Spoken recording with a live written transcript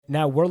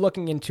now we're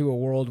looking into a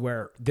world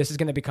where this is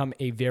going to become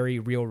a very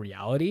real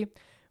reality.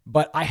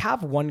 But I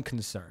have one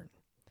concern.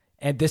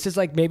 And this is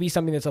like maybe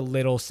something that's a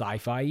little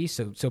sci-fi-y,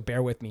 so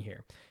bear with me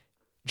here.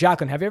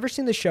 Jacqueline, have you ever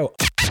seen the show?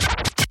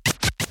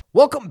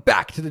 Welcome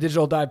back to the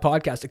Digital Dive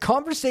Podcast, a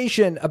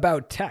conversation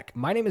about tech.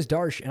 My name is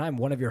Darsh, and I'm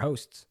one of your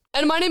hosts.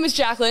 And my name is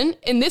Jacqueline.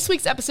 In this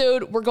week's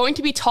episode, we're going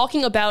to be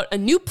talking about a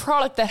new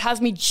product that has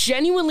me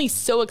genuinely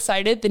so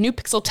excited, the new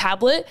Pixel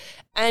tablet,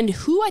 and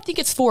who I think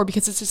it's for,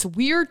 because it's this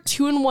weird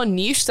two-in-one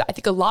niche that I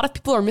think a lot of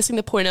people are missing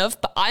the point of,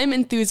 but I'm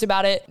enthused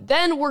about it.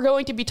 Then we're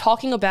going to be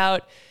talking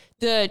about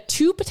the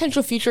two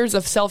potential futures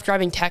of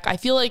self-driving tech. I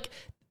feel like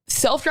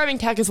self-driving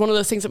tech is one of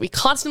those things that we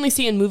constantly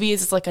see in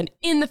movies. It's like an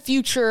in the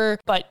future,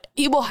 but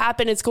it will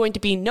happen. It's going to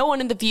be no one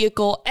in the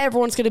vehicle.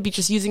 Everyone's going to be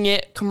just using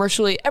it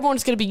commercially.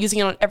 Everyone's going to be using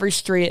it on every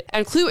street.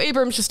 And Clue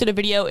Abrams just did a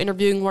video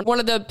interviewing one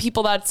of the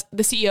people that's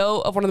the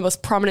CEO of one of the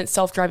most prominent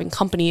self-driving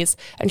companies.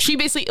 And she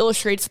basically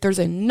illustrates that there's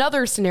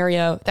another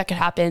scenario that could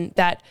happen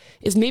that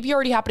is maybe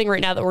already happening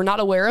right now that we're not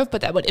aware of, but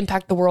that would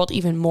impact the world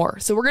even more.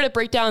 So we're going to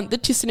break down the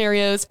two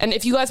scenarios. And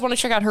if you guys want to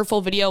check out her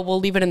full video,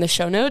 we'll leave it in the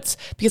show notes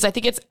because I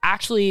think it's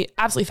actually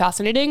absolutely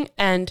fascinating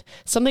and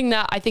something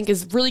that I think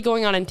is really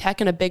going on in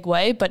tech in a big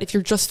way. But if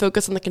you're just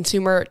focused on the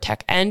consumer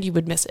tech end, you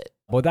would miss it.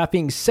 Well, with that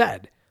being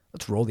said,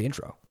 let's roll the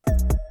intro. All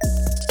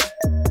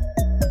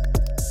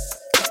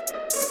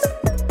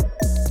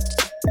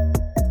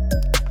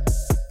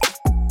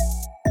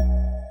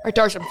right,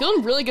 Darsh, I'm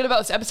feeling really good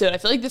about this episode. I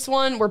feel like this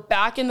one, we're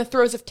back in the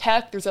throes of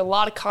tech. There's a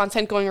lot of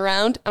content going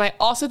around. And I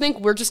also think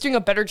we're just doing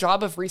a better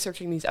job of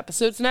researching these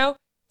episodes now.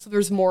 So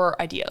there's more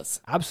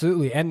ideas.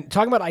 Absolutely. And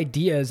talking about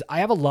ideas, I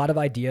have a lot of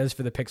ideas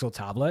for the Pixel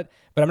tablet,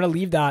 but I'm going to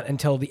leave that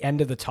until the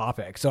end of the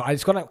topic. So I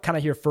just want to kind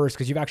of hear first,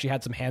 because you've actually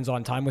had some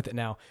hands-on time with it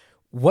now.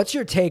 What's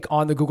your take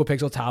on the Google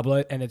Pixel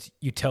tablet and its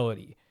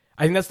utility?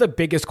 I think that's the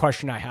biggest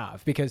question I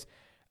have, because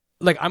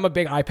like I'm a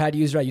big iPad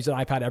user. I use an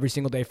iPad every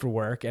single day for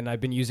work, and I've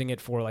been using it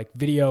for like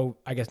video,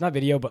 I guess not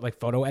video, but like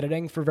photo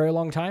editing for a very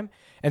long time.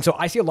 And so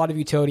I see a lot of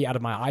utility out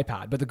of my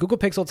iPad, but the Google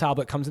Pixel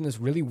tablet comes in this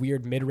really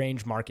weird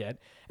mid-range market,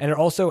 and it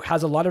also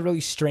has a lot of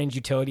really strange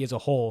utility as a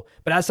whole.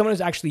 But as someone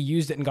who's actually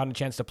used it and gotten a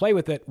chance to play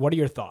with it, what are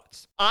your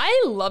thoughts?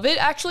 I love it,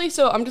 actually.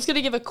 So I'm just going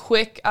to give a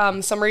quick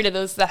summary to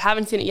those that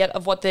haven't seen it yet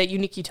of what the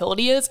unique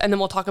utility is, and then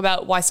we'll talk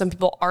about why some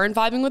people aren't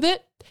vibing with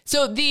it.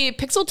 So the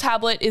Pixel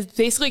tablet is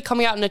basically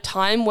coming out in a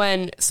time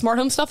when smart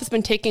home stuff has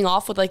been taking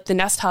off with like the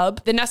Nest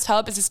Hub. The Nest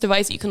Hub is this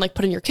device that you can like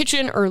put in your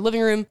kitchen or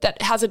living room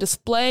that has a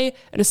display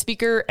and a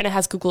speaker, and it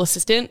has Google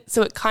Assistant.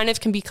 So it kind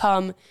of can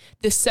become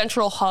the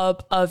central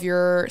hub of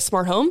your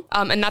smart home.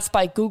 And that's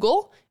by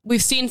Google.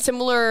 We've seen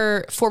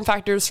similar form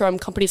factors from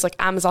companies like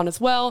Amazon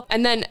as well.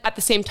 And then at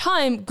the same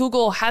time,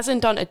 Google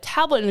hasn't done a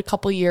tablet in a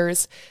couple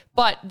years,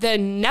 but the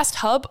Nest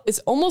Hub is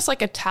almost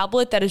like a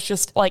tablet that is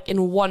just like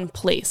in one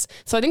place.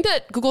 So I think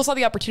that Google saw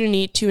the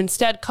opportunity to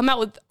instead come out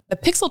with the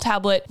Pixel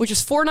tablet, which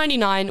is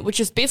 $499, which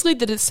is basically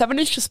the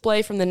 7-inch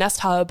display from the Nest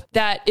Hub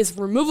that is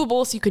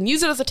removable. So you can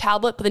use it as a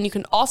tablet, but then you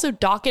can also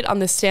dock it on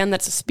the stand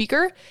that's a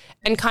speaker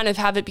and kind of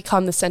have it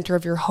become the center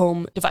of your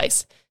home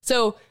device.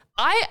 So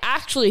I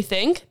actually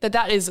think that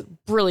that is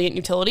brilliant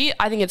utility.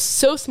 I think it's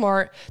so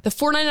smart. The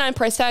 $499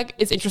 price tag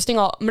is interesting.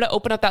 I'm going to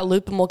open up that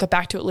loop and we'll get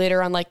back to it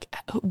later on like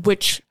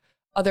which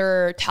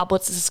other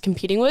tablets this is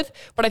competing with.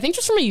 But I think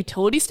just from a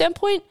utility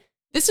standpoint,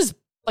 this is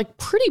like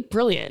pretty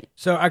brilliant.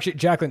 So actually,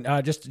 Jacqueline,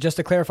 just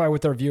to clarify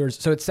with our viewers,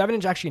 so it's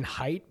 7-inch actually in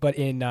height, but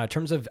in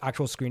terms of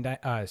actual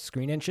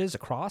screen inches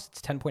across,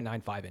 it's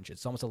 10.95 inches.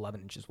 It's almost 11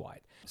 inches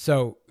wide.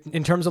 So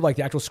in terms of like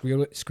the actual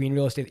screen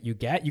real estate that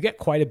you get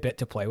quite a bit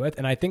to play with.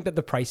 And I think that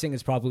the pricing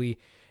is probably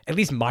at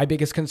least my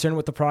biggest concern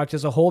with the product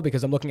as a whole,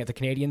 because I'm looking at the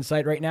Canadian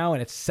site right now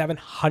and it's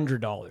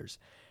 $700.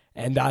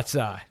 And that's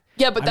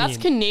yeah, but that's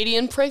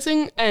Canadian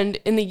pricing, and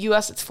in the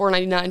US it's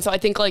 $499. So I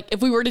think like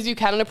if we were to do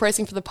Canada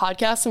pricing for the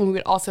podcast, then we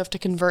would also have to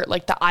convert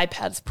like the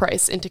iPad's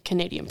price into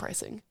Canadian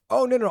pricing.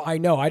 Oh, no, I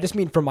know. I just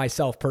mean for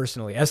myself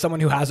personally, as someone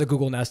who has a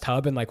Google Nest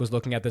Hub and like was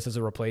looking at this as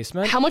a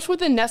replacement. How much would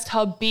the Nest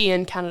Hub be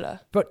in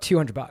Canada? About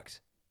 $200.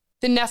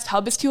 The Nest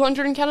Hub is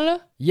 $200 in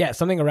Canada? Yeah,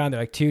 something around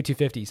there, like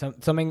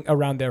 $250, something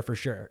around there for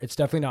sure. It's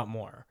definitely not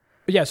more.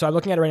 But yeah, so I'm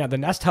looking at it right now. The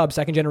Nest Hub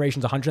second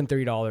generation is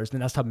 $130. The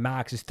Nest Hub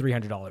Max is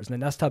 $300. And the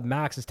Nest Hub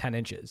Max is 10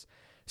 inches.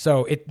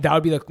 So that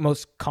would be the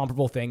most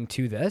comparable thing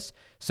to this.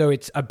 So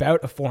it's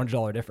about a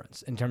 $400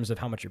 difference in terms of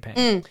how much you're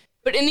paying.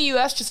 But in the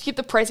US, just to keep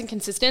the pricing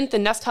consistent, the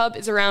Nest Hub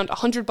is around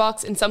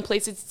 $100. In some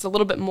places, it's a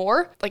little bit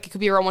more. Like it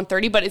could be around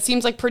 $130, but it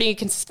seems like pretty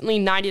consistently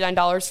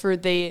 $99 for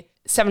the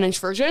 7-inch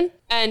version.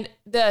 And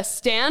the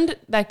stand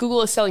that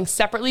Google is selling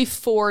separately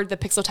for the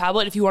Pixel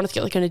tablet, if you wanted to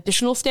get like an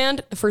additional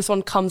stand, the first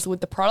one comes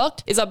with the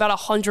product, is about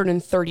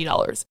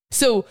 $130.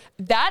 So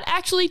that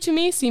actually to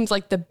me seems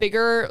like the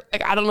bigger,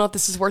 like I don't know if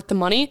this is worth the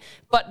money,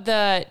 but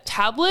the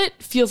tablet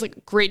feels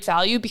like great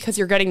value because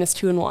you're getting this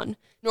 2-in-1.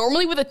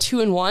 Normally with a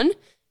 2-in-1,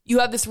 you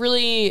have this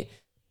really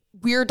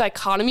weird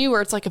dichotomy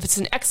where it's like if it's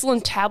an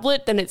excellent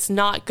tablet, then it's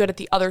not good at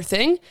the other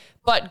thing.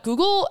 But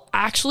Google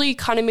actually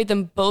kind of made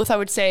them both, I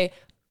would say,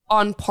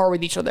 on par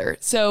with each other.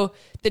 So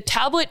the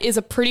tablet is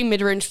a pretty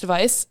mid-range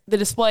device. The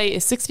display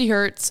is 60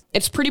 hertz.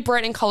 It's pretty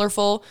bright and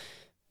colorful.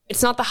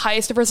 It's not the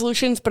highest of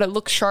resolutions, but it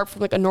looks sharp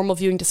from like a normal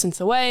viewing distance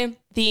away.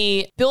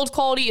 The build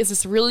quality is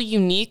this really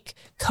unique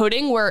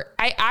coating where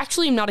I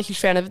actually am not a huge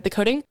fan of the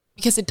coating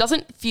because it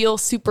doesn't feel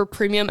super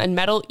premium and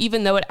metal,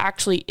 even though it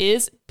actually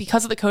is.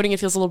 Because of the coating, it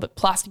feels a little bit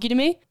plasticky to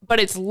me, but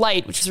it's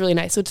light, which is really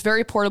nice. So it's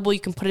very portable. You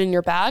can put it in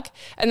your bag.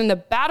 And then the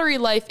battery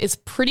life is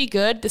pretty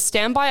good. The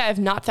standby I have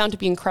not found to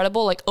be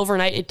incredible. Like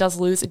overnight, it does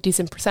lose a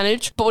decent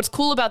percentage. But what's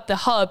cool about the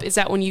hub is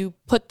that when you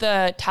put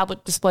the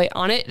tablet display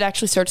on it, it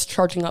actually starts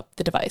charging up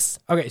the device.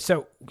 Okay,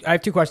 so I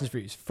have two questions for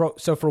you.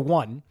 So for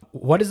one,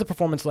 what is the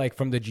performance like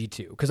from the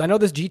G2? Because I know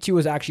this G2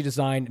 was actually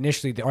designed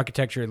initially, the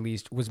architecture at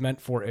least, was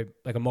meant for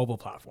a mobile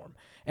platform.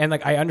 And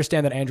like I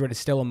understand that Android is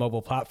still a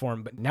mobile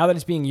platform, but now that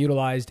it's being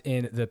utilized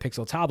in the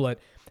Pixel tablet,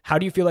 how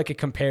do you feel like it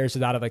compares to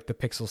that of like the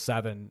Pixel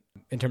 7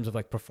 in terms of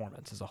like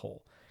performance as a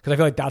whole? Because I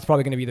feel like that's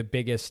probably going to be the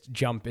biggest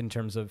jump in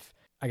terms of,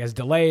 I guess,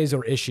 delays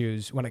or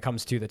issues when it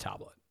comes to the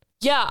tablet.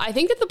 Yeah, I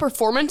think that the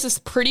performance is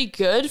pretty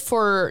good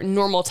for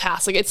normal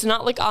tasks. Like it's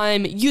not like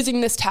I'm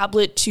using this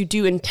tablet to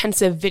do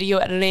intensive video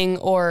editing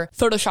or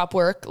Photoshop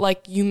work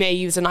like you may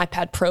use an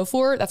iPad Pro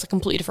for. That's a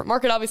completely different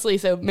market, obviously,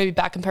 so maybe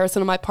bad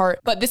comparison on my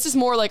part. But this is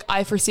more like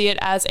I foresee it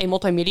as a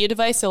multimedia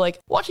device. So like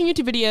watching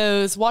YouTube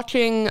videos,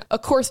 watching a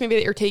course maybe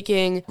that you're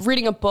taking,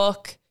 reading a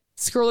book,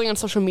 scrolling on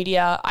social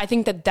media. I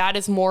think that that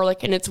is more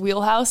like in its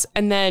wheelhouse.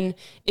 And then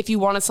if you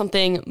wanted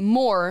something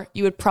more,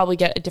 you would probably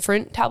get a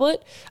different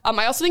tablet.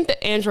 I also think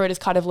that Android is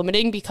kind of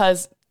limiting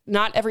because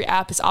not every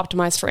app is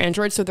optimized for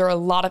Android. So there are a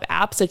lot of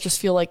apps that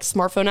just feel like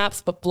smartphone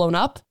apps, but blown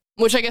up,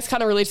 which I guess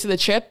kind of relates to the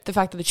chip, the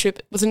fact that the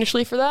chip was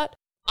initially for that.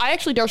 I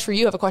actually, Darsh, for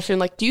you, have a question.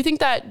 Like, do you think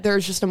that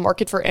there's just a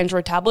market for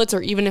Android tablets,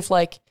 or even if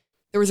like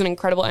there was an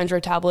incredible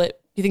Android tablet,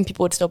 do you think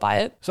people would still buy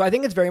it? So I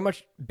think it's very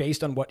much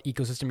based on what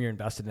ecosystem you're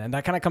invested in. And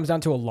that kind of comes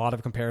down to a lot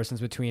of comparisons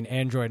between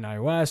Android and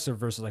iOS or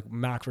versus like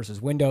Mac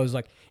versus Windows.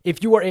 Like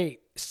if you are a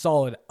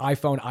solid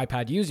iPhone,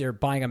 iPad user,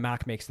 buying a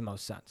Mac makes the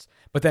most sense.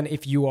 But then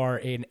if you are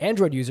an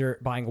Android user,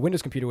 buying a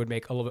Windows computer would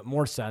make a little bit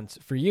more sense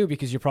for you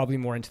because you're probably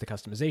more into the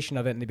customization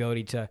of it and the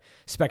ability to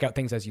spec out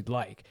things as you'd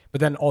like.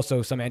 But then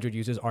also some Android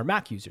users are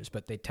Mac users,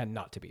 but they tend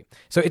not to be.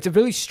 So it's a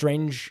really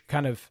strange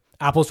kind of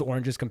apples to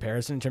oranges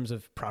comparison in terms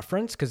of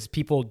preference because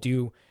people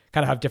do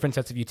kind of have different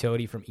sets of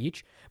utility from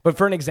each. But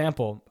for an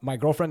example, my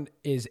girlfriend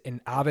is an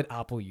avid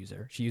Apple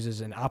user. She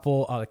uses an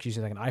Apple, she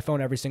uses like an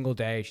iPhone every single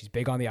day. She's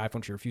big on the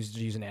iPhone. She refuses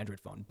to use an Android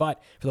phone.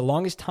 But for the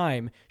longest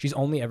time, she's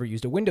only ever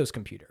used a Windows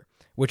computer,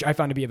 which I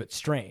found to be a bit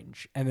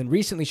strange. And then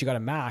recently she got a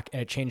Mac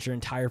and it changed her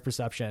entire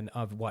perception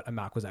of what a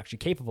Mac was actually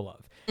capable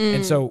of.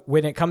 And so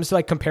when it comes to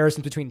like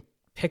comparisons between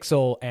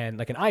Pixel and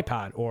like an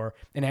iPad or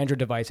an Android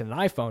device and an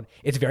iPhone,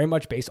 it's very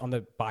much based on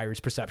the buyer's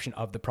perception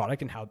of the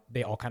product and how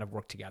they all kind of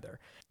work together.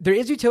 There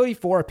is utility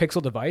for a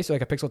Pixel device,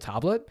 like a Pixel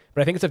tablet,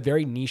 but I think it's a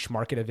very niche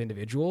market of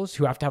individuals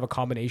who have to have a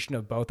combination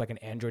of both like an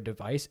Android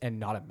device and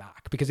not a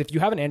Mac. Because if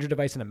you have an Android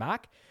device and a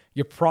Mac,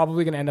 you're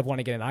probably going to end up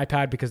wanting to get an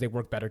iPad because they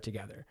work better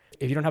together.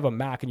 If you don't have a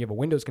Mac and you have a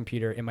Windows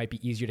computer, it might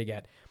be easier to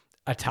get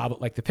a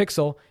tablet like the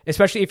Pixel,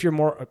 especially if you're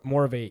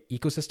more of a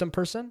ecosystem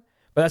person.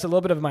 But that's a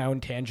little bit of my own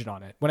tangent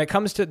on it. When it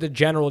comes to the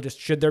general, just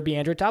should there be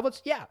Android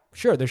tablets? Yeah,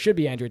 sure, there should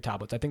be Android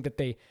tablets. I think that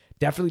they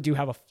definitely do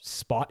have a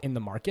spot in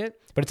the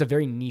market, but it's a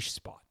very niche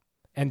spot.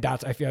 And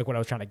that's, I feel like, what I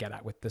was trying to get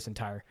at with this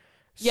entire,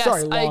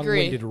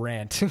 long-winded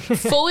rant.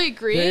 Fully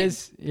agree.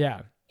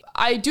 Yeah.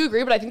 I do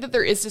agree, but I think that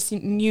there is this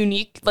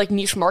unique like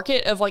niche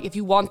market of like if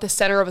you want the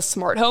center of a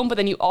smart home, but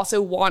then you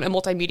also want a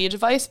multimedia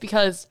device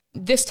because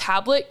this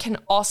tablet can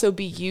also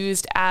be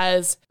used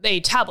as a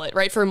tablet,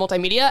 right, for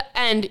multimedia,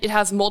 and it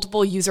has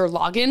multiple user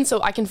logins.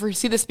 So I can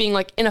foresee this being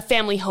like in a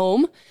family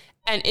home,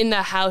 and in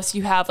the house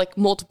you have like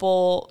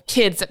multiple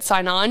kids that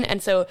sign on,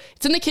 and so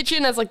it's in the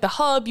kitchen as like the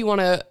hub. You want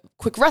a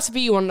quick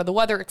recipe, you want to know the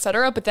weather,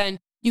 etc. But then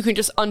you can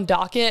just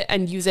undock it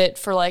and use it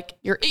for like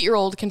your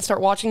 8-year-old can start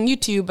watching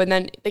YouTube and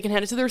then they can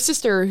hand it to their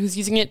sister who's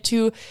using it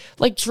to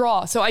like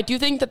draw. So I do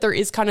think that there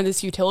is kind of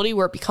this utility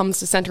where it becomes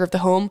the center of the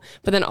home,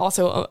 but then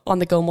also on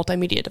the go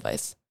multimedia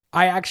device.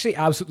 I actually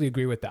absolutely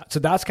agree with that. So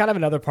that's kind of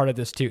another part of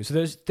this too. So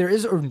there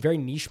is a very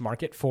niche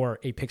market for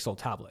a Pixel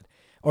tablet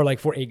or like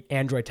for a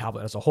Android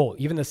tablet as a whole.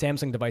 Even the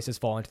Samsung devices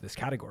fall into this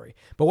category.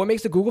 But what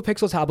makes the Google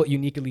Pixel tablet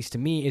unique, at least to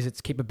me, is its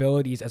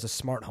capabilities as a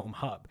smart home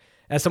hub.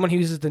 As someone who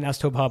uses the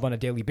Nest Hub on a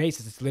daily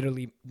basis, it's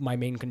literally my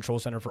main control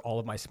center for all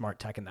of my smart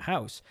tech in the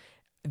house.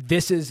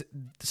 This is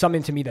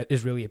something to me that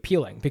is really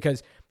appealing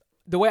because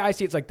the way I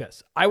see it's like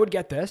this. I would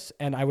get this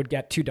and I would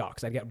get 2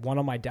 docks. I'd get one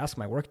on my desk,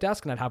 my work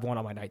desk, and I'd have one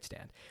on my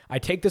nightstand.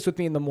 I'd take this with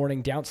me in the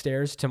morning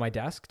downstairs to my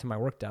desk, to my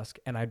work desk,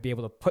 and I'd be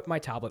able to put my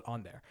tablet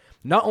on there.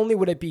 Not only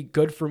would it be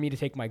good for me to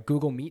take my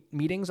Google Meet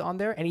meetings on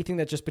there, anything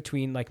that's just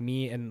between like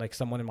me and like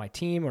someone in my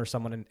team or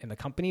someone in the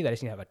company that I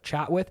just need to have a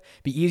chat with,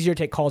 be easier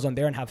to take calls on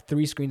there and have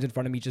 3 screens in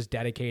front of me just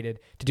dedicated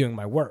to doing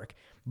my work.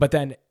 But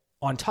then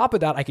On top of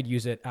that, I could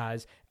use it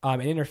as an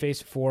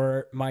interface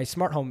for my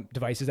smart home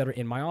devices that are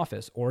in my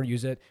office, or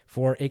use it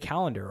for a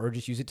calendar, or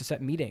just use it to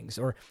set meetings,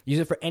 or use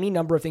it for any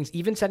number of things,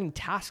 even setting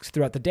tasks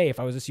throughout the day if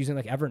I was just using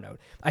like Evernote.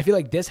 I feel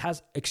like this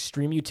has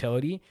extreme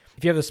utility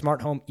if you have the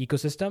smart home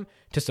ecosystem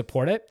to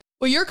support it.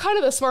 Well, you're kind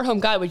of a smart home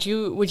guy. Would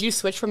you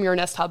switch from your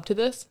Nest Hub to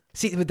this?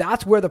 See, but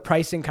that's where the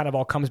pricing kind of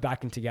all comes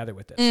back in together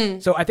with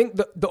this. So I think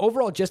the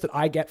overall gist that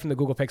I get from the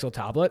Google Pixel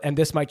tablet, and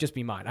this might just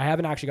be mine, I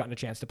haven't actually gotten a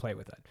chance to play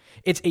with it.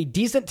 It's a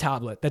decent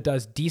tablet that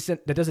does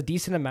a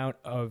decent amount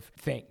of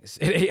things.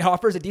 It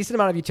offers a decent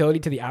amount of utility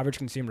to the average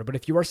consumer. But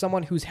if you are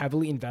someone who's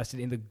heavily invested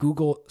in the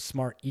Google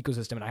Smart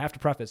ecosystem, and I have to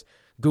preface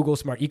Google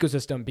Smart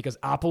ecosystem because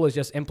Apple has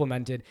just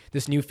implemented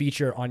this new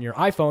feature on your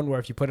iPhone where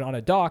if you put it on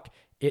a dock,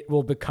 it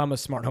will become a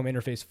smart home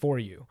interface for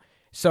you.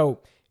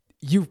 So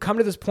you've come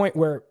to this point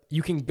where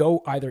you can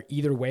go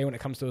either way when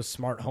it comes to those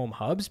smart home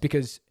hubs,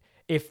 because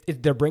if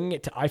they're bringing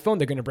it to iPhone,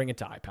 they're going to bring it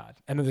to iPad.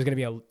 And then there's going to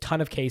be a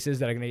ton of cases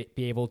that are going to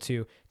be able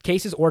to,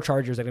 cases or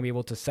chargers that are going to be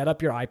able to set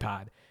up your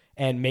iPad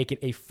and make it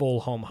a full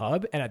home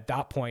hub. And at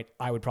that point,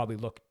 I would probably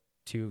look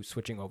to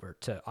switching over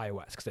to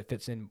iOS because it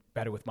fits in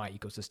better with my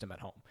ecosystem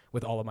at home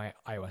with all of my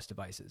iOS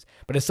devices.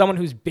 But as someone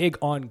who's big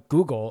on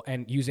Google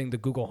and using the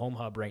Google Home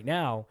Hub right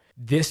now,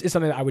 this is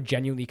something that I would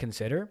genuinely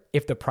consider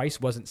if the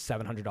price wasn't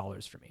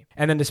 $700 for me.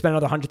 And then to spend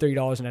another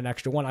 $130 on an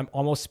extra one, I'm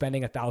almost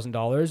spending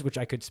 $1,000, which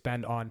I could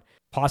spend on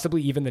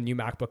possibly even the new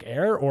MacBook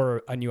Air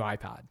or a new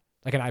iPad,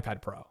 like an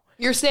iPad Pro.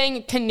 You're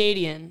saying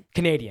Canadian,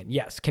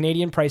 yes.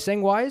 Canadian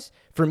pricing wise,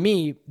 for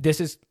me, this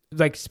is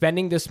like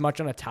spending this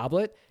much on a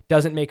tablet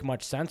doesn't make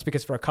much sense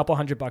because for a couple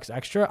 $100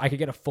 extra, I could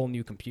get a full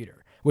new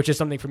computer, which is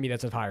something for me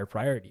that's of higher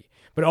priority.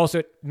 But also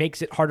it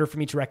makes it harder for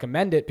me to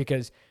recommend it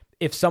because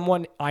if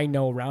someone I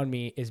know around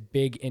me is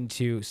big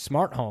into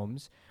smart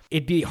homes,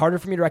 it'd be harder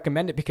for me to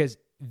recommend it because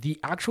the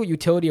actual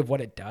utility of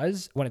what it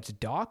does when it's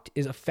docked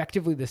is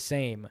effectively the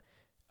same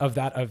of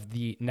that of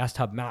the Nest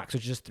Hub Max,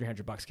 which is just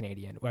 $300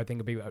 Canadian, where I think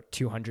it'd be about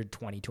 $220,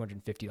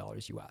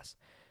 $250 US.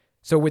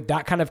 So with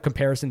that kind of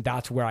comparison,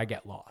 that's where I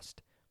get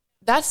lost.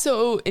 That's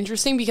so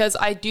interesting because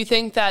I do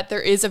think that there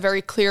is a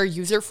very clear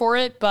user for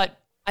it, but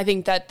I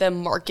think that the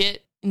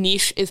market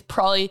niche is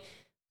probably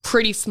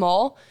pretty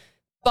small,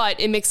 but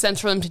it makes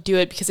sense for them to do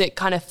it because it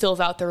kind of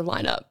fills out their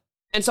lineup.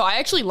 And so I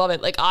actually love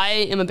it. Like I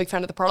am a big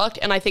fan of the product.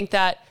 And I think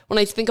that when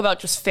I think about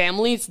just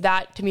families,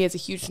 that to me is a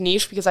huge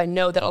niche because I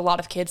know that a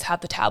lot of kids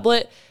have the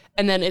tablet.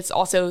 And then it's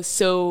also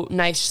so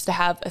nice just to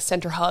have a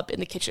center hub in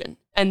the kitchen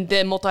and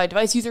the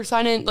multi-device user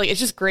sign in. Like it's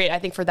just great, I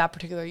think, for that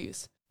particular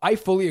use. I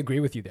fully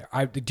agree with you there.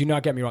 Do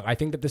not get me wrong. I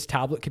think that this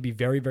tablet could be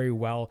very, very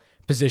well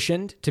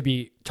positioned to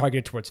be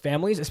targeted towards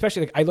families,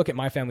 especially like I look at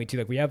my family too.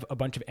 Like we have a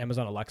bunch of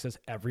Amazon Alexas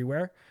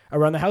everywhere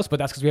around the house, but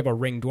that's because we have a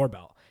Ring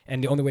doorbell.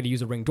 And the only way to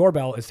use a Ring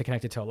doorbell is to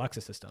connect it to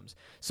Alexa systems.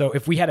 So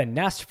if we had a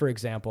Nest, for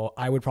example,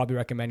 I would probably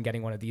recommend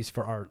getting one of these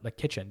for our like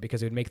kitchen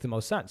because it would make the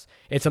most sense.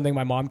 It's something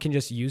my mom can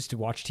just use to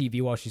watch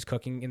TV while she's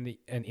cooking in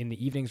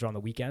the evenings or on the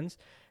weekends.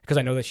 Because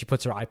I know that she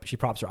props her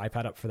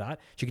iPad up for that.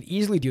 She could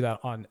easily do that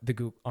on the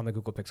Google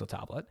Pixel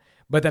tablet.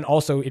 But then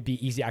also it'd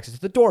be easy access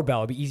to the doorbell.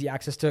 It'd be easy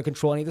access to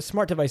control any of the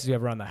smart devices we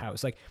have around the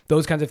house. Like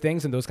those kinds of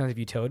things and those kinds of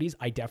utilities,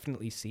 I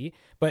definitely see.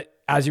 But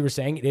as you were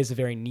saying, it is a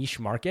very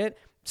niche market.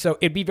 So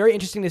it'd be very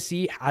interesting to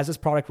see as this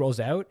product rolls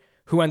out,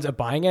 who ends up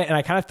buying it. And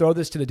I kind of throw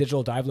this to the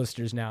Digital Dive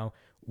listeners now.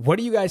 What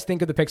do you guys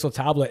think of the Pixel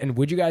tablet? And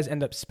would you guys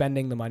end up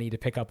spending the money to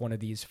pick up one of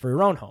these for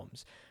your own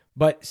homes?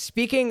 But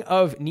speaking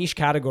of niche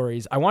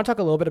categories, I want to talk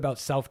a little bit about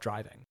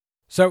self-driving.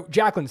 So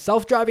Jacqueline,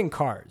 self-driving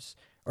cars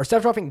or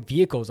self-driving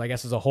vehicles, I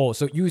guess as a whole.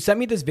 So you sent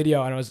me this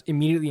video and I was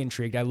immediately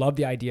intrigued. I love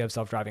the idea of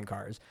self-driving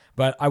cars,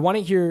 but I want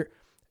to hear,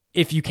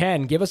 if you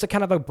can, give us a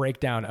kind of a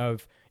breakdown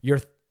of your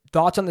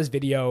thoughts on this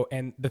video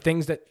and the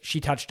things that she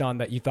touched on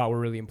that you thought were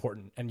really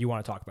important and you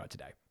want to talk about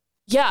today.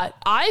 Yeah,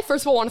 I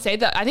first of all want to say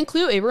that I think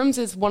Cleo Abrams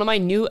is one of my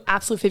new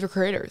absolute favorite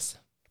creators.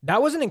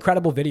 That was an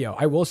incredible video.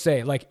 I will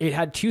say, like, it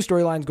had two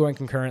storylines going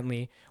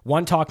concurrently.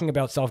 One talking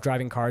about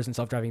self-driving cars and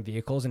self-driving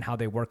vehicles and how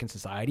they work in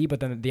society, but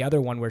then the other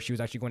one where she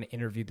was actually going to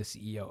interview the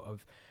CEO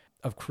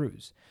of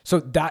Cruise. So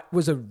that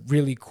was a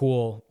really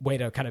cool way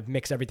to kind of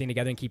mix everything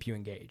together and keep you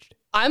engaged.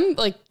 I'm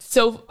like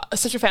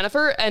such a fan of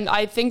her. And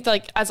I think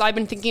like, as I've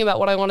been thinking about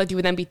what I want to do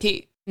with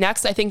MBT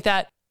next, I think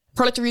that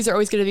product reviews are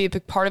always going to be a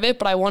big part of it,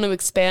 but I want to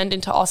expand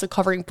into also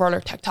covering broader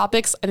tech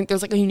topics. I think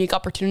there's like a unique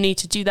opportunity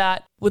to do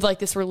that with like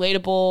this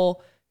relatable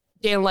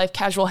day in life,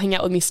 casual hang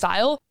out with me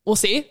style. We'll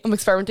see. I'm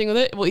experimenting with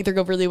it. It will either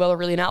go really well or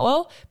really not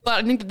well.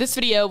 But I think that this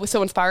video was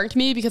so inspiring to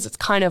me because it's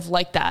kind of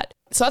like that.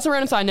 So that's a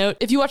random side note.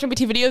 If you watch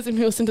MBT videos and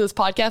you listen to this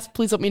podcast,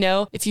 please let me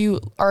know if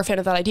you are a fan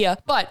of that idea.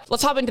 But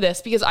let's hop into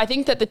this because I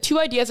think that the two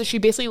ideas that she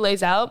basically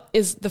lays out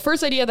is the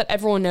first idea that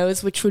everyone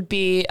knows, which would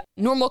be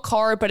normal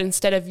car, but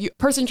instead of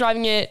person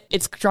driving it,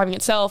 it's driving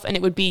itself and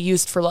it would be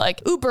used for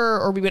like Uber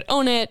or we would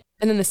own it.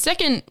 And then the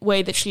second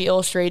way that she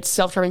illustrates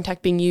self-driving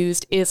tech being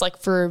used is like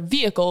for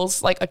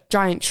vehicles, like a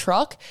giant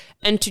truck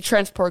and to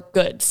transport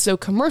goods. So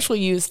commercial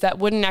use that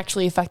wouldn't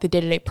actually affect the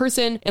day-to-day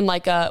person and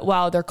like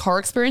wow, their car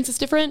experience is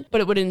different, but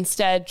it would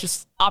instead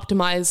just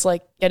optimize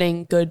like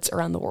getting goods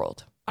around the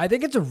world. I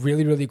think it's a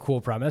really, really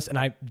cool premise, and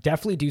I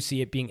definitely do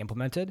see it being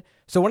implemented.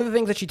 So one of the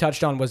things that she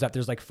touched on was that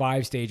there's like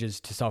 5 stages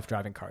to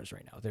self-driving cars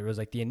right now. There was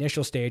like the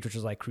initial stage, which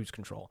is like cruise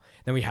control.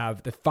 Then we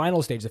have the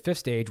final stage, the 5th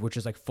stage, which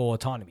is like full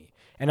autonomy.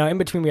 And now in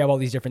between, we have all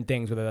these different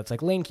things, whether that's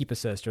like lane keep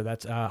assist, or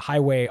that's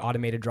highway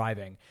automated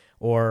driving,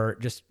 or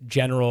just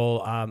general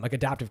like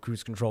adaptive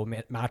cruise control,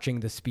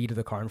 matching the speed of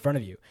the car in front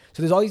of you.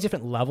 So there's all these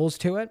different levels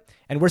to it.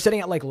 And we're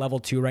sitting at like level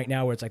 2 right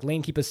now, where it's like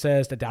lane keep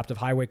assist, adaptive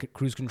highway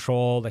cruise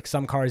control. Like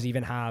some cars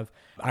even have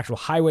actual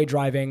highway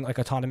driving, like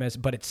autonomous,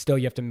 but it's still,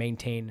 you have to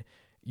maintain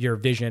your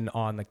vision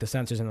on like the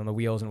sensors and on the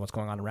wheels and what's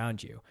going on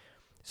around you.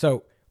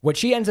 So what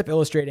she ends up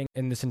illustrating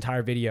in this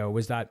entire video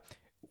was that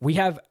we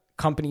have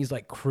companies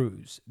like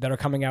Cruise that are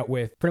coming out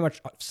with pretty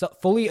much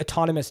fully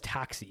autonomous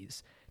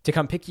taxis to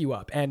come pick you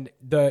up. And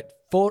the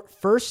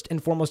first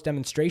and foremost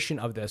demonstration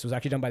of this was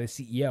actually done by the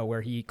CEO,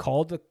 where he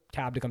called the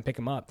cab to come pick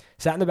him up,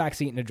 sat in the back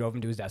seat, and it drove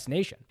him to his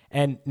destination.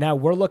 And now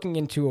we're looking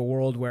into a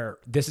world where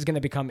this is going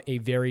to become a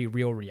very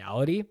real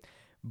reality.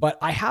 But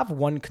I have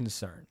one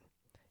concern,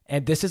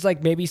 and this is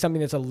like maybe something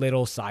that's a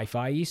little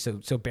sci-fi,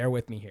 so bear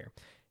with me here.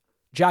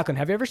 Jacqueline,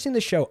 have you ever seen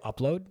the show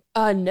Upload?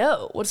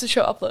 No. What's the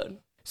show Upload?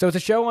 So it's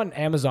a show on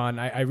Amazon.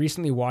 I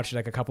recently watched it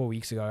like a couple of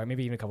weeks ago,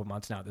 maybe even a couple of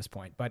months now at this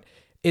point. But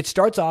it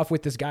starts off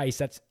with this guy.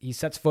 He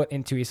sets foot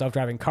into a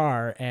self-driving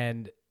car,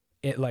 and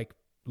it like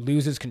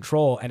loses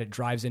control and it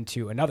drives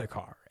into another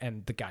car,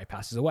 and the guy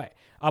passes away.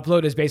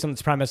 Upload is based on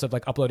this premise of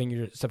like uploading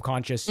your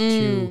subconscious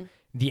to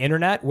the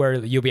internet, where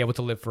you'll be able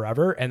to live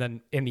forever, and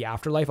then in the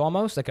afterlife,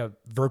 almost like a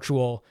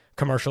virtual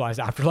commercialized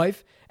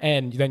afterlife,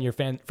 and then your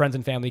friends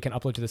and family can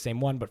upload to the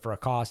same one but for a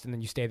cost, and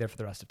then you stay there for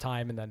the rest of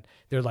time, and then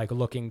they're like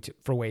looking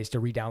for ways to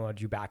re-download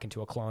you back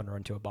into a clone or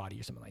into a body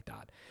or something like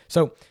that.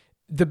 So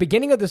the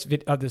beginning of this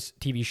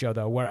TV show,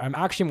 though, where I'm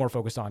actually more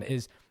focused on,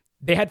 is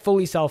they had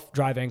fully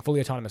self-driving,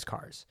 fully autonomous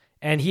cars.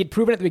 And he had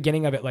proven at the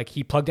beginning of it, like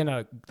he plugged in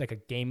a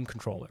game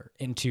controller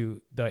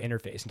into the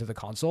interface, into the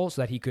console,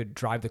 so that he could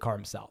drive the car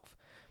himself.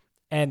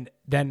 And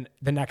then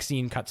the next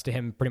scene cuts to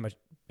him pretty much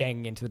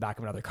banging into the back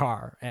of another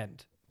car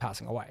and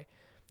passing away.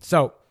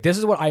 So this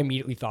is what I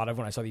immediately thought of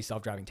when I saw these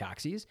self-driving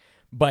taxis.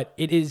 But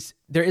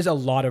there is a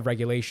lot of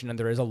regulation, and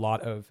there is a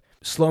lot of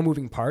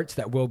slow-moving parts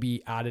that will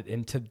be added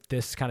into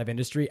this kind of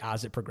industry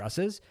as it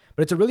progresses.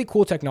 But it's a really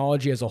cool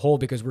technology as a whole,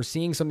 because we're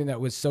seeing something that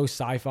was so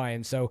sci-fi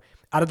and so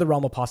out of the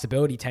realm of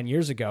possibility 10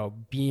 years ago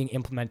being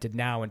implemented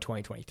now in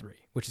 2023,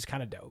 which is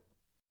kind of dope.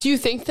 Do you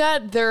think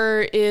that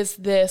there is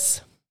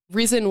this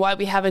reason why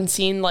we haven't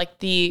seen like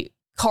the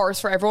cars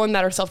for everyone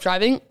that are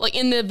self-driving? Like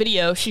in the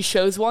video, she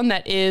shows one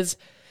that is,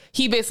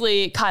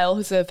 Kyle,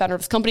 who's the founder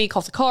of this company,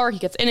 calls a car, he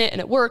gets in it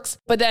and it works.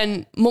 But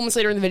then moments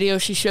later in the video,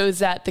 she shows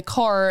that the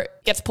car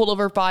gets pulled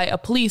over by a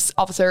police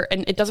officer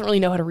and it doesn't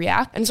really know how to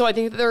react. And so I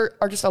think that there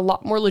are just a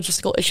lot more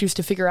logistical issues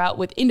to figure out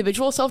with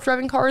individual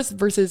self-driving cars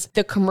versus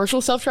the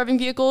commercial self-driving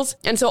vehicles.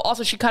 And so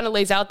also she kind of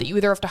lays out that you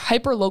either have to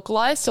hyper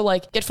localize, so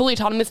like get fully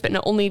autonomous, but in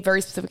only a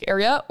very specific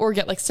area, or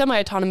get like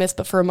semi-autonomous,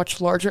 but for a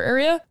much larger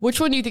area. Which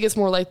one do you think is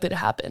more likely to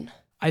happen?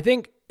 I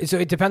think, so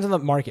it depends on the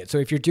market. So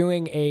if you're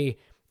doing a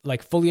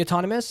like fully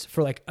autonomous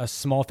for like a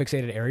small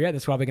fixated area,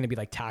 that's probably going to be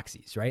like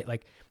taxis, right?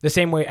 Like the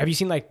same way, have you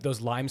seen like those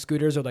Lime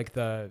scooters, or like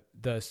the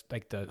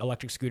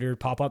electric scooter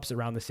pop-ups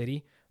around the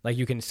city? Like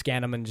you can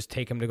scan them and just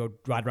take them to go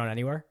ride around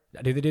anywhere.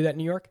 Do they do that in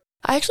New York?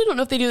 I actually don't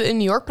know if they do it in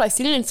New York, but I've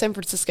seen it in San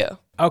Francisco.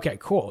 Okay,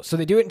 cool. So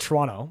they do it in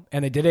Toronto,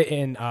 and they did it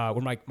in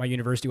where my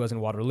university was in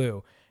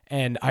Waterloo.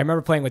 And I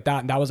remember playing with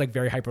that, and that was like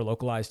very hyper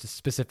localized to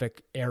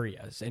specific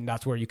areas. And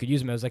that's where you could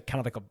use them. It was like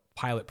kind of like a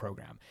pilot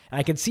program. And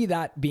I could see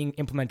that being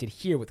implemented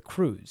here with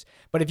Cruise.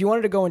 But if you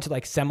wanted to go into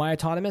like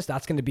semi-autonomous,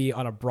 that's going to be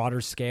on a broader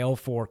scale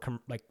for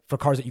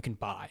cars that you can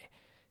buy.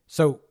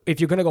 So if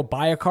you're going to go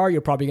buy a car,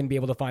 you're probably going to be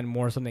able to find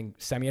more something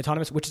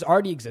semi-autonomous, which is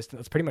already existent.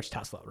 That's pretty much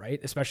Tesla, right?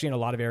 Especially in a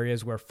lot of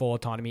areas where full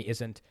autonomy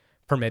isn't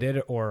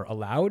permitted or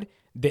allowed.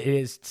 It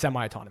is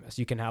semi-autonomous.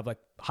 You can have like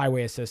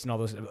highway assist and all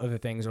those other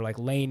things, or like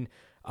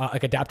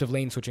like adaptive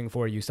lane switching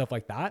for you, stuff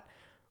like that.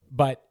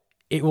 But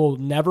it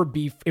won't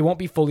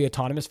be fully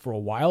autonomous for a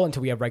while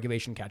until we have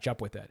regulation catch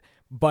up with it.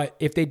 But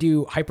if they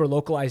do hyper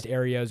localized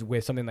areas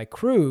with something like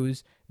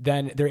Cruise,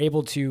 then they're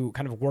able to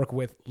kind of work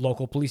with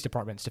local police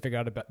departments to figure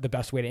out the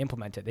best way to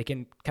implement it. They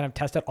can kind of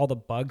test out all the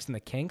bugs and the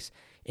kinks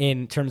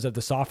in terms of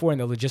the software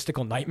and the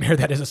logistical nightmare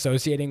that is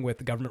associating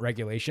with government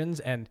regulations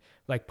and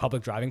like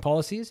public driving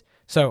policies.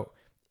 So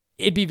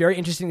it'd be very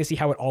interesting to see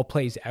how it all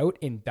plays out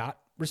in that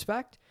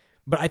respect.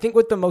 But I think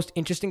what the most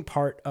interesting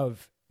part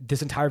of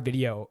this entire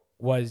video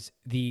was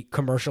the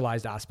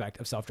commercialized aspect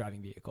of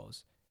self-driving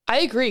vehicles. I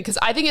agree, because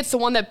I think it's the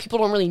one that people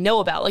don't really know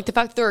about. Like the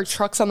fact that there are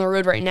trucks on the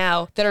road right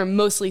now that are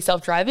mostly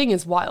self-driving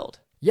is wild.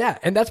 Yeah,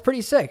 and that's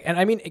pretty sick. And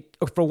I mean,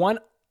 for one,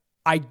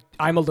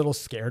 I'm a little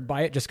scared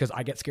by it just because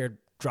I get scared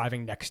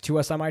driving next to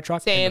a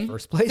semi-truck in the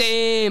first place.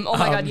 Same. Oh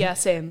my God, yeah,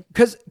 same.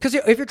 Because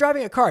if you're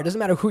driving a car, it doesn't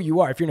matter who you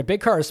are. If you're in a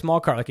big car or a small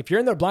car, like if you're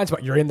in their blind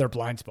spot, you're in their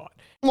blind spot.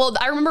 Well,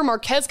 I remember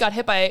Marquez got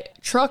hit by a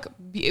truck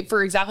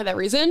for exactly that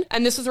reason.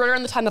 And this was right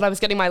around the time that I was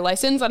getting my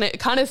license. And it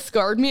kind of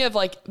scarred me of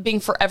like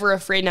being forever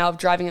afraid now of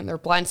driving in their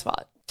blind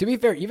spot. To be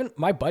fair, even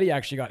my buddy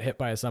actually got hit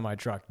by a semi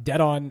truck,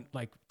 dead on,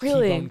 like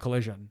T-bone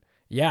collision.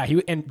 Yeah,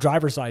 and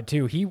driver's side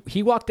too.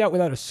 He walked out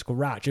without a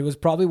scratch. It was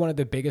probably one of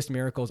the biggest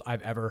miracles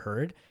I've ever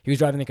heard. He was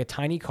driving like a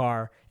tiny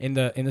car in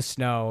the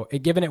snow.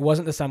 Given it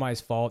wasn't the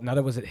semi's fault,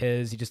 neither was it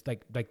his. He just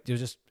like it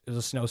was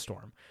a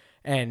snowstorm,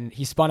 and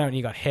he spun out and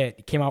he got hit.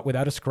 He came out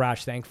without a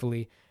scratch,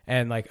 thankfully.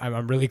 And like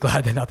I'm really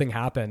glad that nothing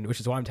happened, which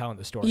is why I'm telling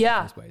the story in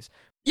the first place.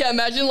 Yeah,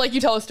 imagine like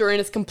you tell a story and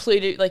it's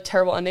completely like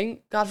terrible ending.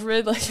 God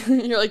forbid, like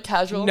you're like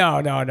casual.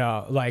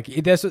 No. Like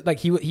this was like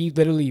he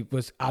literally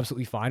was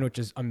absolutely fine, which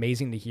is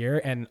amazing to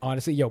hear. And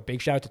honestly,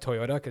 big shout out to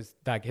Toyota because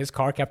like his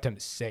car kept him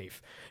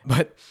safe.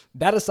 But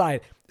that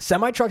aside,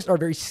 semi trucks are a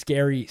very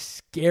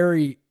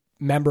scary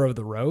member of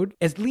the road,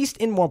 at least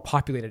in more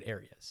populated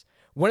areas.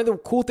 One of the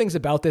cool things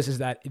about this is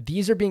that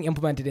these are being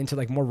implemented into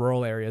like more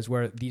rural areas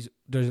where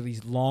there's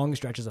these long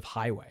stretches of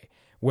highway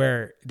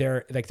where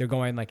they're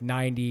going like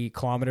 90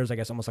 kilometers, I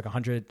guess almost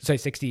like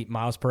 60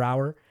 miles per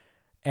hour.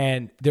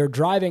 And they're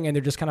driving and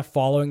they're just kind of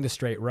following the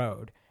straight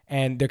road.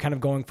 And they're kind of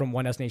going from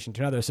one destination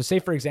to another. So say,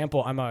 for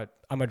example, I'm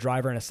a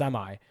driver in a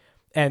semi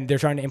and they're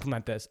trying to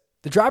implement this.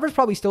 The driver's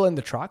probably still in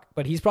the truck,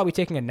 but he's probably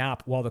taking a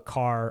nap while the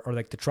car or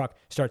like the truck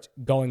starts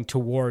going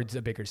towards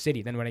a bigger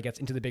city. Then when it gets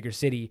into the bigger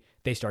city,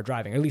 they start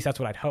driving. At least that's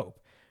what I'd hope.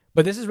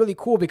 But this is really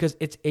cool because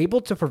it's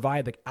able to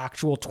provide like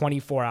actual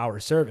 24-hour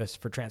service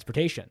for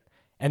transportation.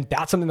 And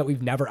that's something that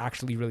we've never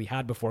actually really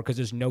had before because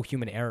there's no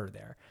human error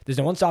there. There's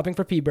no one stopping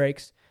for P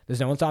brakes. There's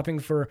no one stopping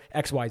for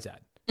XYZ.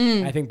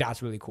 I think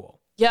that's really cool.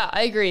 Yeah,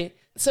 I agree.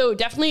 So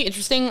definitely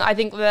interesting. I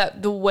think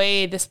that the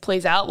way this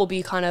plays out will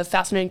be kind of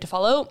fascinating to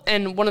follow.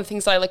 And one of the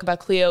things that I like about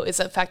Cleo is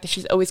the fact that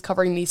she's always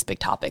covering these big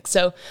topics.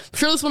 So I'm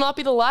sure this will not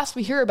be the last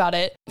we hear about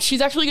it.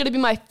 She's actually going to be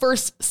my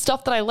first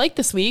stuff that I like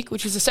this week,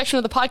 which is a section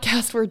of the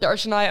podcast where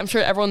Darsh and I'm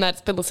sure everyone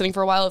that's been listening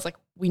for a while is like,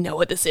 we know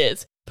what this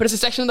is. But it's a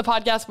section of the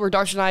podcast where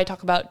Darsh and I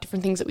talk about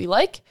different things that we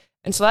like.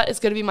 And so that is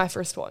going to be my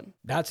first one.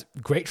 That's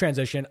great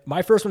transition.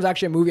 My first one's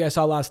actually a movie I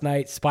saw last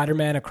night,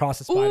 Spider-Man Across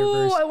the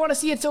Spider-Verse. Ooh, I want to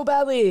see it so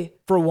badly.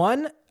 For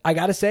one, I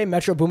got to say,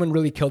 Metro Boomin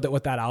really killed it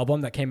with that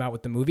album that came out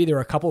with the movie. There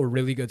were a couple of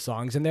really good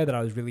songs in there that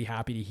I was really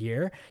happy to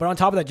hear. But on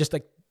top of that, just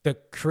like the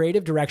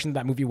creative direction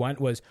that movie went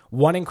was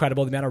one,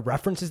 incredible. The amount of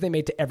references they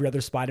made to every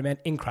other Spider-Man,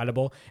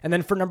 incredible. And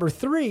then for number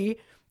 3,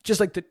 just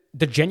like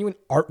the genuine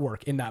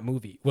artwork in that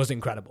movie was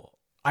incredible.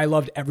 I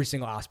loved every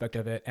single aspect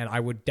of it, and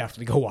I would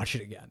definitely go watch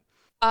it again.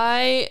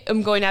 I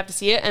am going to have to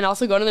see it, and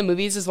also going to the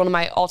movies is one of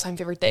my all-time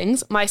favorite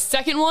things. My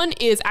second one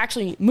is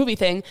actually movie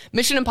thing.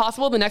 Mission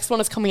Impossible, the next one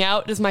is coming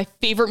out. It is my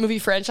favorite movie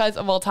franchise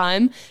of all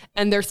time,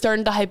 and they're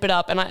starting to hype it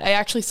up. And I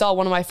actually saw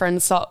one of my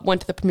friends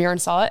went to the premiere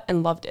and saw it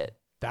and loved it.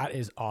 That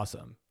is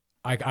awesome.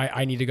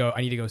 I need to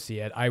go see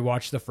it. I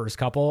watched the first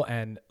couple,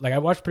 and like I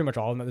watched pretty much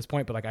all of them at this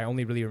point, but like I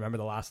only really remember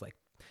the last like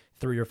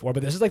 3 or 4.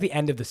 But this is like the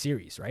end of the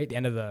series, right? The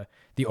end of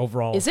the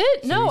overall. Is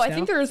it? No, I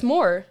think there is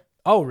more.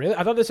 Oh, really?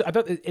 I thought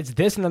it's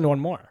this and then one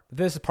more.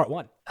 This is part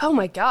 1. Oh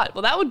my God.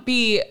 Well, that would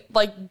be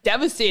like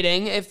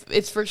devastating if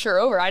it's for sure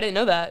over. I didn't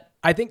know that.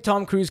 I think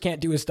Tom Cruise can't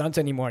do his stunts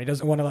anymore. He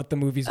doesn't want to let the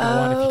movies go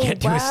on if he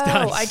can't do his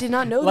stunts. I did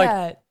not know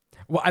that.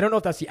 Well, I don't know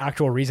if that's the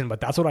actual reason,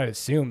 but that's what I'd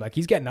assume. Like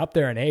he's getting up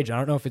there in age. I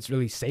don't know if it's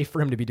really safe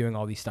for him to be doing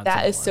all these stunts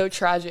That anymore. is so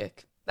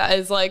tragic. That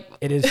is like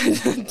it is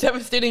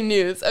devastating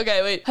news.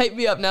 Okay, wait, hype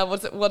me up now.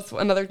 What's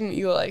another thing that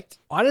you liked?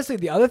 Honestly,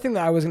 the other thing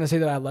that I was going to say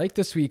that I liked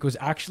this week was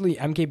actually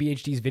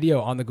MKBHD's video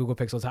on the Google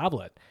Pixel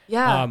tablet.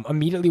 Yeah.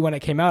 Immediately when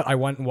it came out, I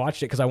went and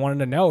watched it because I wanted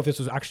to know if this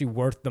was actually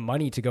worth the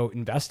money to go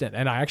invest in.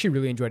 And I actually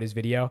really enjoyed his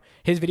video.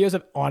 His videos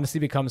have honestly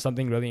become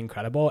something really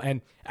incredible.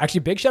 And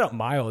actually, big shout out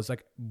Miles.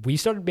 Like we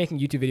started making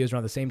YouTube videos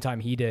around the same time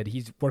he did.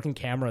 He's working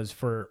cameras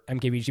for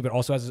MKBHD, but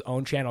also has his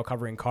own channel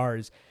covering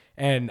cars.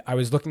 And I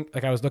was looking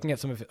at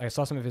I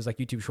saw some of his like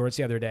YouTube shorts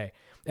the other day,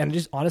 and it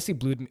just honestly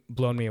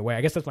blown me away.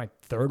 I guess that's my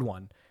third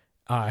one,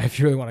 if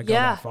you really want to go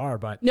that far.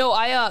 But no,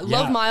 I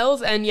love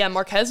Miles, and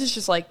Marquez is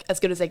just like as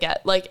good as they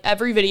get. Like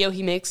every video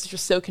he makes is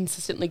just so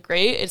consistently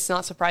great. It's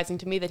not surprising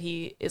to me that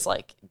he is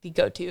like the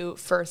go-to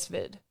first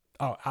vid.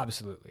 Oh,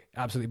 absolutely.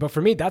 But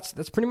for me, that's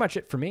pretty much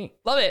it for me.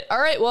 Love it.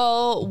 All right.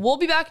 Well, we'll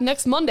be back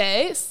next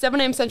Monday, 6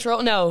 a.m.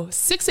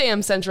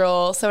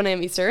 Central, 7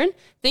 a.m. Eastern.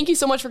 Thank you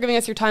so much for giving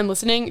us your time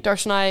listening.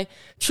 Darsh and I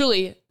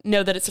truly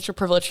know that it's such a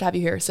privilege to have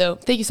you here. So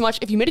thank you so much.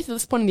 If you made it to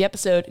this point in the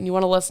episode and you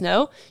want to let us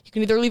know, you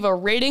can either leave a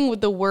rating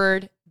with the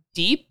word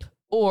deep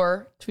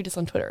or tweet us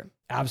on Twitter.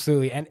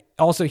 Absolutely. And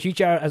also huge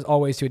shout out as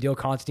always to Adil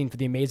Constantine for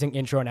the amazing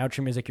intro and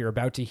outro music you're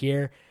about to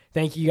hear.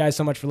 Thank you guys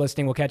so much for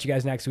listening. We'll catch you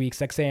guys next week,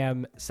 6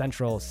 a.m.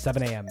 Central,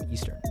 7 a.m.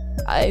 Eastern.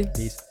 Bye.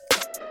 Peace.